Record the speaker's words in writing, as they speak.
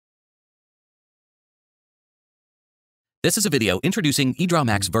This is a video introducing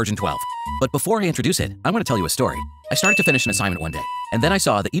EdrawMax version 12. But before I introduce it, I want to tell you a story. I started to finish an assignment one day, and then I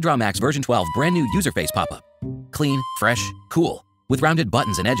saw the EdrawMax version 12 brand new user face pop up. Clean, fresh, cool. With rounded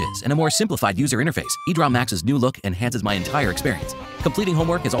buttons and edges and a more simplified user interface, EdrawMax's new look enhances my entire experience. Completing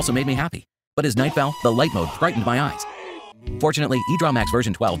homework has also made me happy. But as night fell, the light mode brightened my eyes. Fortunately, EdrawMax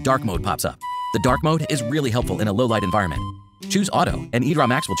version 12 dark mode pops up. The dark mode is really helpful in a low light environment. Choose Auto, and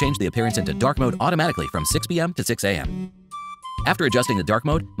EdrawMax will change the appearance into dark mode automatically from 6 p.m. to 6 a.m. After adjusting the dark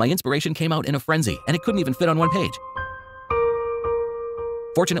mode, my inspiration came out in a frenzy, and it couldn't even fit on one page.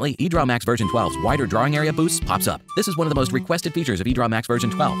 Fortunately, EdrawMax version 12's wider drawing area boost pops up. This is one of the most requested features of EdrawMax version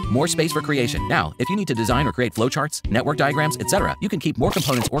 12, more space for creation. Now, if you need to design or create flowcharts, network diagrams, etc., you can keep more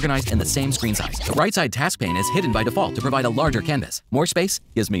components organized in the same screen size. The right side task pane is hidden by default to provide a larger canvas. More space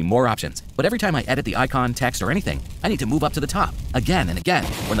gives me more options. But every time I edit the icon, text, or anything, I need to move up to the top, again and again.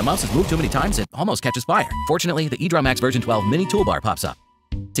 When the mouse is moved too many times, it almost catches fire. Fortunately, the EdrawMax version 12 mini toolbar pops up,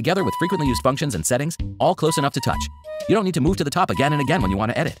 together with frequently used functions and settings, all close enough to touch. You don't need to move to the top again and again when you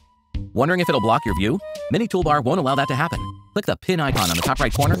want to edit. Wondering if it'll block your view? Mini Toolbar won't allow that to happen. Click the pin icon on the top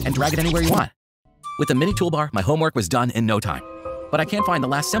right corner and drag it anywhere you want. With the Mini Toolbar, my homework was done in no time. But I can't find the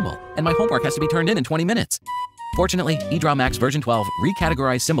last symbol, and my homework has to be turned in 20 minutes. Fortunately, EdrawMax version 12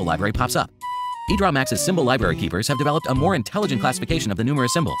 Re-Categorized Symbol Library pops up. EdrawMax's symbol library keepers have developed a more intelligent classification of the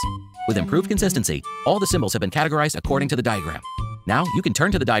numerous symbols. With improved consistency, all the symbols have been categorized according to the diagram. Now, you can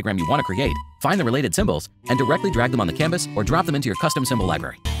turn to the diagram you want to create, find the related symbols, and directly drag them on the canvas or drop them into your custom symbol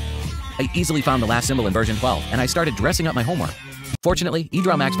library. I easily found the last symbol in version 12, and I started dressing up my homework. Fortunately,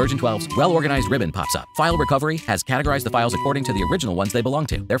 EdrawMax version 12's well-organized ribbon pops up. File recovery has categorized the files according to the original ones they belong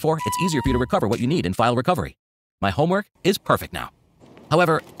to. Therefore, it's easier for you to recover what you need in file recovery. My homework is perfect now.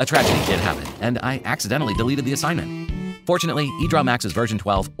 However, a tragedy did happen, and I accidentally deleted the assignment. Fortunately, EdrawMax's version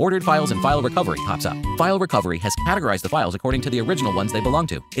 12 ordered files and file recovery pops up. File recovery has categorized the files according to the original ones they belong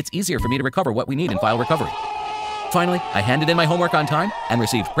to. It's easier for me to recover what we need in file recovery. Finally, I handed in my homework on time and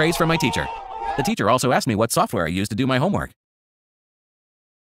received praise from my teacher. The teacher also asked me what software I used to do my homework.